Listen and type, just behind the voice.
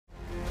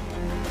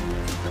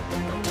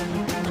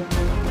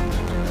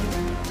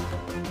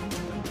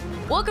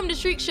Welcome to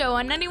Shriek Show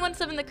on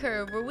 91.7 The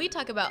Curve, where we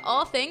talk about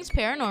all things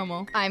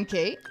paranormal. I'm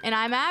Kate. And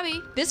I'm Abby.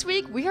 This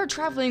week, we are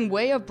traveling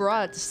way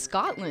abroad to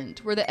Scotland,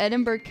 where the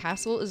Edinburgh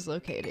Castle is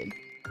located.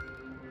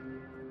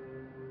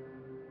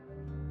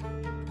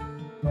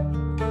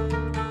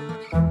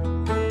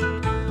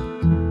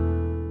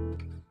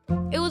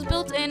 It was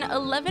built in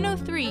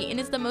 1103 and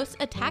is the most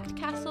attacked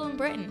castle in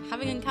Britain,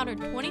 having encountered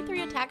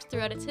 23 attacks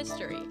throughout its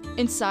history.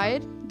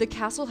 Inside, the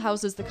castle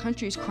houses the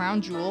country's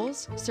crown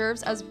jewels,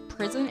 serves as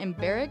prison and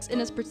barracks, and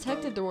has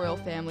protected the royal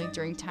family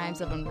during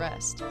times of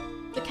unrest.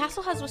 The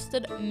castle has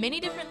withstood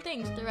many different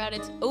things throughout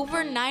its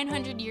over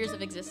 900 years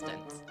of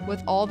existence.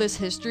 With all this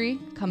history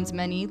comes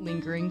many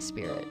lingering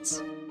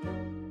spirits.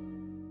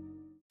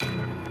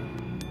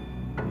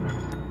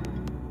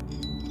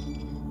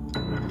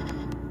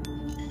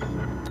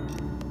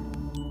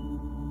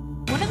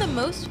 One of the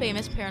most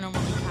famous paranormal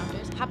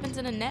encounters happens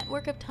in a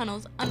network of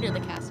tunnels under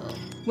the castle.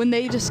 When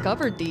they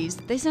discovered these,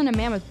 they sent a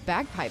man with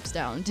bagpipes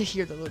down to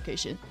hear the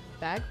location.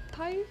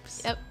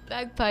 Bagpipes? Yep,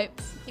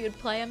 bagpipes. He would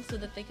play them so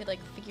that they could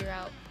figure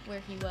out where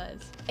he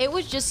was. It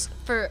was just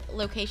for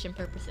location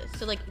purposes.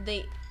 So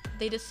they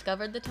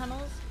discovered the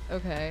tunnels.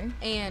 Okay.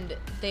 And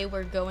they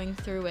were going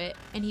through it,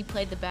 and he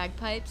played the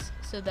bagpipes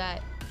so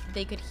that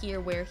they could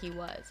hear where he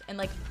was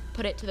and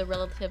put it to the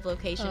relative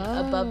location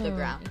above the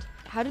ground.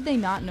 How did they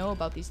not know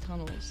about these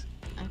tunnels?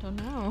 I don't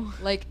know.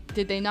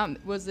 Did they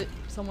not, was it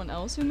someone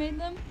else who made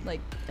them?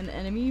 An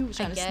enemy who was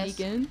trying to sneak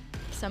in?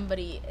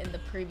 Somebody in the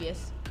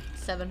previous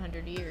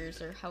 700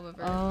 years or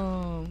however.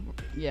 Oh,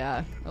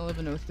 yeah,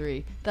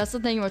 1103. That's the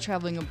thing about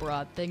traveling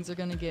abroad. Things are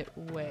gonna get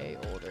way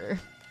older.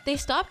 They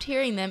stopped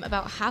hearing them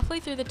about halfway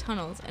through the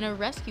tunnels, and a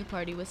rescue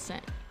party was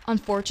sent.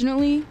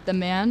 Unfortunately, the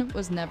man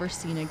was never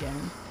seen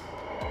again.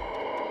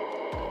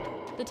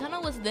 The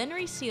tunnel was then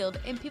resealed,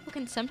 and people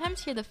can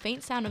sometimes hear the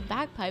faint sound of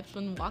bagpipes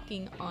when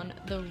walking on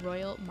the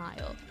Royal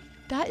Mile.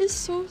 That is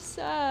so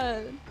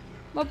sad.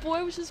 My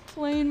boy was just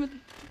playing with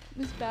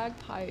his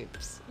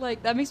bagpipes.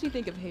 That makes me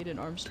think of Hayden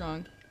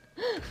Armstrong.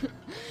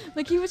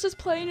 He was just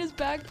playing his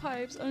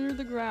bagpipes under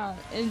the ground,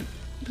 and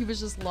he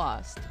was just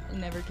lost and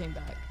never came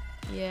back.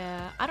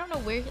 Yeah, I don't know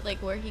where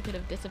he could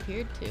have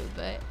disappeared to,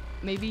 but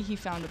maybe he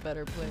found a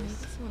better place. Maybe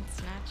someone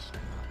snatched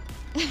him up.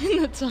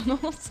 In the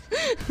tunnels.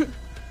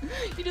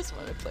 You just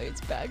want to play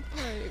its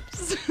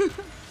bagpipes.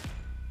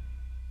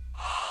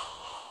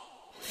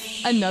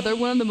 Another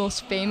one of the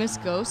most famous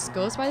ghosts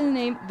goes by the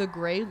name the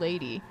Grey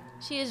Lady.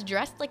 She is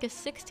dressed like a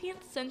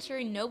 16th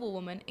century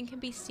noblewoman and can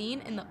be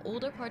seen in the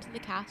older parts of the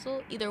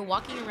castle, either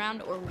walking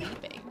around or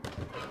weeping.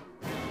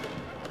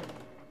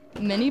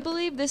 Many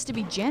believe this to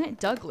be Janet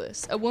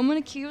Douglas, a woman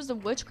accused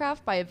of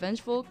witchcraft by a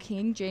vengeful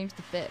King James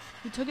V,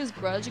 who took his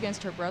grudge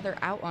against her brother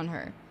out on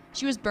her.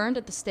 She was burned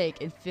at the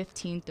stake in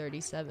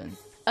 1537.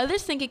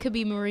 Others think it could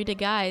be Marie de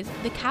Guise,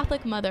 the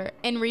Catholic mother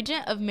and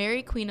regent of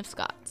Mary, Queen of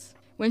Scots.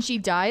 When she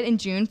died in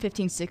June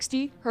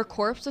 1560, her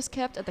corpse was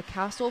kept at the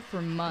castle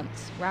for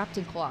months, wrapped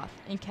in cloth,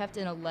 and kept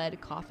in a lead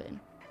coffin.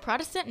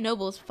 Protestant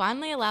nobles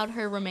finally allowed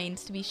her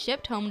remains to be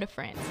shipped home to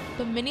France,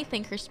 but many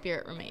think her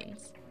spirit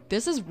remains.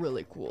 This is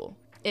really cool.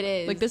 It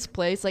is. This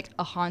place,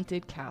 a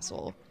haunted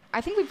castle.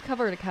 I think we've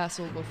covered a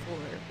castle before,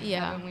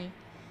 haven't we?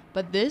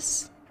 But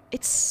this,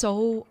 it's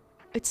so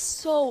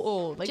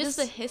old. Just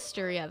the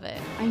history of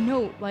it. I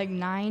know,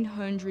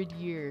 900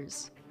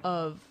 years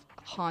of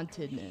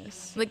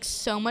hauntedness.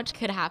 So much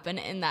could happen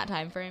in that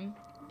time frame.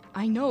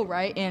 I know,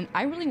 right? And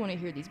I really want to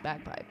hear these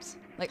bagpipes.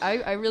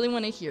 I really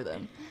want to hear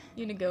them.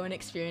 You want to go and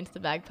experience the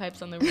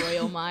bagpipes on the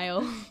Royal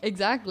Mile.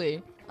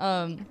 Exactly.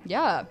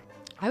 Yeah,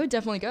 I would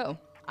definitely go.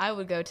 I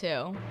would go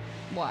too.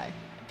 Why?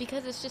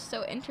 Because it's just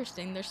so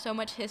interesting. There's so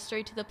much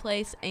history to the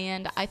place,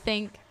 and I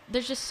think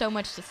there's just so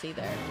much to see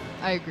there.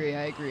 I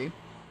agree.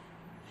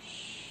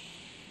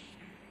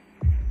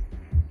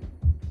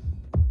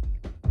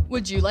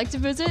 Would you like to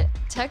visit?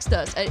 Text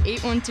us at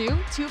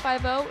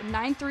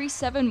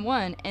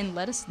 812-250-9371 and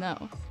let us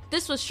know.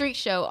 This was Shriek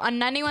Show on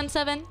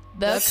 91.7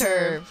 The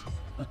Curve.